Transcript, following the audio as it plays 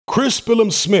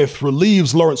Billam-Smith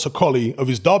relieves Lawrence Okolie of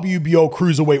his WBO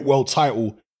Cruiserweight World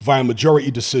title via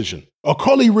majority decision.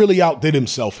 Okolie really outdid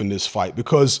himself in this fight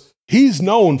because he's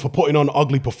known for putting on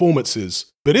ugly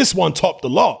performances, but this one topped the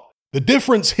lot. The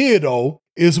difference here, though,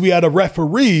 is we had a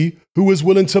referee who was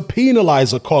willing to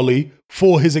penalize Okolie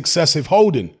for his excessive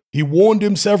holding. He warned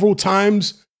him several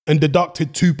times and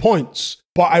deducted 2 points.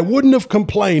 But I wouldn't have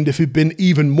complained if he'd been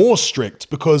even more strict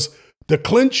because the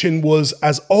clinching was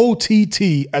as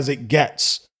OTT as it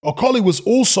gets. Okolie was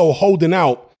also holding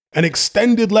out an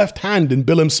extended left hand in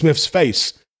Billam-Smith's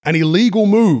face, an illegal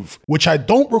move, which I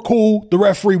don't recall the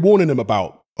referee warning him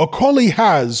about. Okolie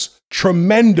has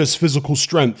tremendous physical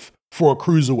strength for a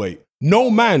cruiserweight. No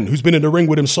man who's been in the ring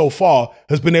with him so far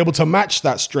has been able to match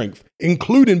that strength,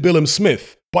 including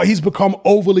Billam-Smith, but he's become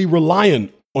overly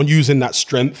reliant on using that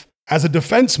strength as a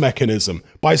defense mechanism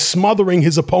by smothering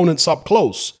his opponents up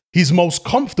close. He's most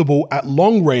comfortable at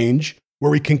long range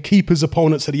where he can keep his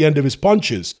opponents at the end of his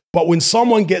punches. But when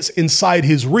someone gets inside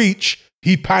his reach,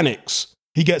 he panics.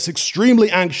 He gets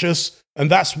extremely anxious, and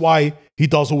that's why he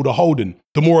does all the holding.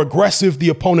 The more aggressive the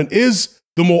opponent is,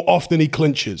 the more often he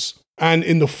clinches. And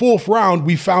in the 4th round,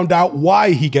 we found out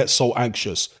why he gets so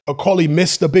anxious. Okolie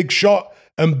missed a big shot,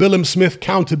 and Billam-Smith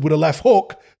countered with a left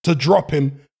hook to drop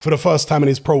him for the first time in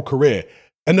his pro career.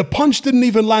 And the punch didn't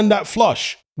even land that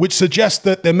flush, which suggests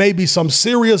that there may be some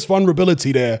serious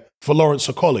vulnerability there for Lawrence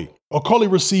Okolie.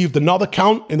 Okolie received another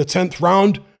count in the 10th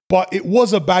round, but it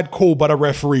was a bad call by the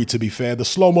referee, to be fair. The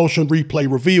slow motion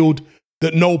replay revealed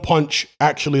that no punch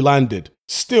actually landed.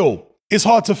 Still, it's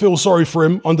hard to feel sorry for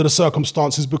him under the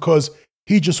circumstances because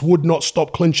he just would not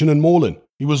stop clinching and mauling.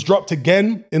 He was dropped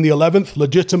again in the 11th,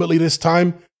 legitimately this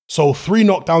time, so 3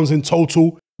 knockdowns in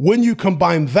total. When you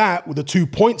combine that with the 2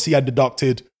 points he had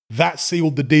deducted, that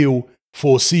sealed the deal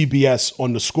for CBS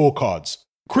on the scorecards.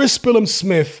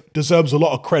 Billam-Smith deserves a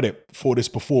lot of credit for this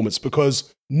performance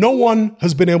because no one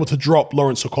has been able to drop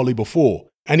Lawrence Okolie before,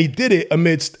 and he did it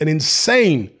amidst an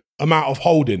insane amount of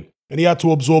holding, and he had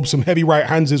to absorb some heavy right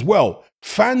hands as well.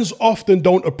 Fans often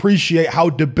don't appreciate how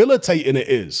debilitating it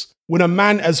is when a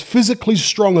man as physically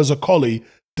strong as Okolie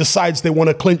decides they want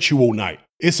to clinch you all night.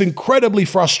 It's incredibly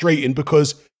frustrating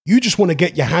because you just want to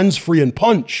get your hands free and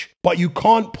punch, but you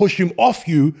can't push him off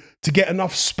you to get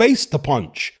enough space to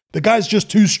punch. The guy's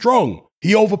just too strong.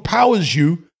 He overpowers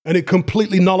you and it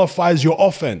completely nullifies your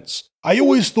offense. I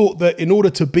always thought that in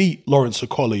order to beat Lawrence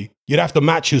Okolie, you'd have to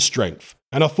match his strength.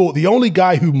 And I thought the only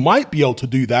guy who might be able to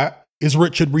do that is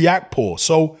Richard Riakporhe.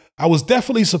 So I was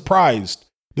definitely surprised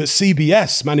that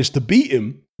CBS managed to beat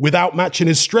him without matching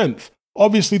his strength.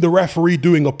 Obviously, the referee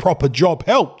doing a proper job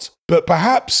helped, but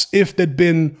perhaps if there'd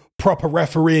been proper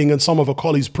refereeing in some of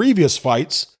Okolie's previous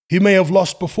fights, he may have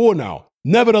lost before now.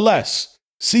 Nevertheless,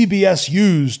 CBS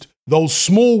used those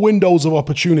small windows of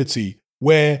opportunity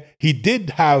where he did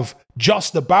have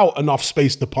just about enough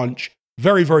space to punch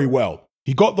very, very well.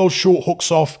 He got those short hooks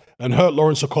off and hurt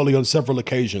Lawrence Okolie on several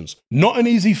occasions. Not an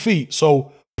easy feat,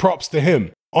 so props to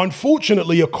him.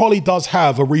 Unfortunately, Okolie does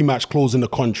have a rematch clause in the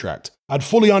contract. I'd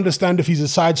fully understand if he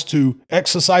decides to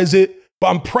exercise it, but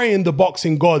I'm praying the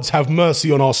boxing gods have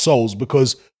mercy on our souls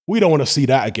because we don't want to see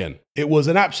that again. It was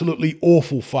an absolutely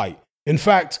awful fight. In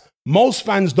fact, most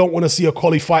fans don't want to see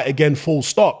Okolie fight again full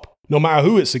stop, no matter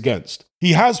who it's against.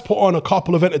 He has put on a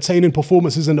couple of entertaining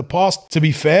performances in the past, to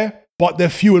be fair, but they're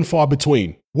few and far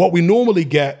between. What we normally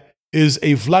get is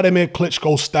a Vladimir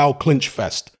Klitschko-style clinch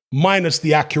fest, minus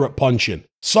the accurate punching.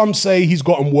 Some say he's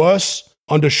gotten worse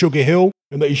under Sugar Hill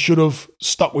and that he should have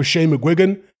stuck with Shane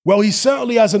McGuigan. Well, he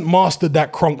certainly hasn't mastered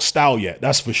that Kronk style yet,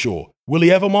 that's for sure. Will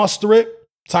he ever master it?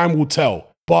 Time will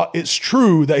tell. But it's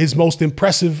true that his most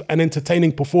impressive and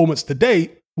entertaining performance to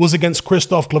date was against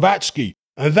Krzysztof Glowacki,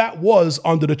 and that was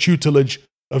under the tutelage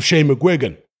of Shane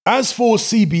McGuigan. As for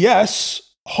CBS,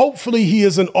 hopefully he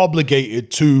isn't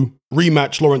obligated to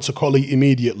rematch Lawrence Okolie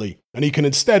immediately, and he can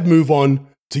instead move on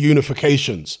to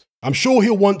unifications. I'm sure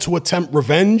he'll want to attempt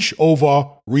revenge over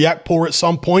Riakporhe at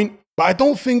some point, but I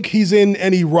don't think he's in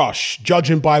any rush,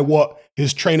 judging by what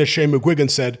his trainer Shane McGuigan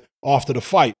said after the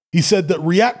fight. He said that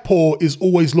Riakporhe is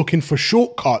always looking for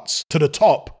shortcuts to the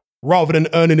top rather than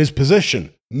earning his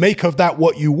position. Make of that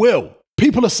what you will.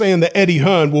 People are saying that Eddie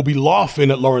Hearn will be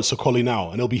laughing at Lawrence Okolie now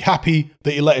and he'll be happy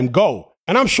that he let him go.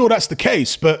 And I'm sure that's the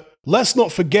case, but let's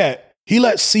not forget, he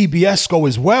let CBS go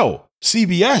as well.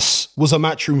 CBS was a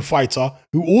matchroom fighter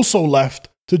who also left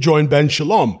to join Ben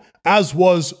Shalom, as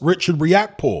was Richard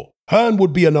Riakporhe. Hearn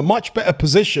would be in a much better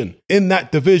position in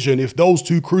that division if those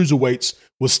two cruiserweights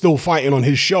were still fighting on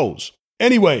his shows.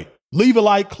 Anyway, leave a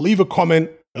like, leave a comment,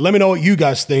 and let me know what you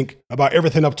guys think about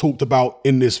everything I've talked about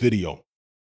in this video.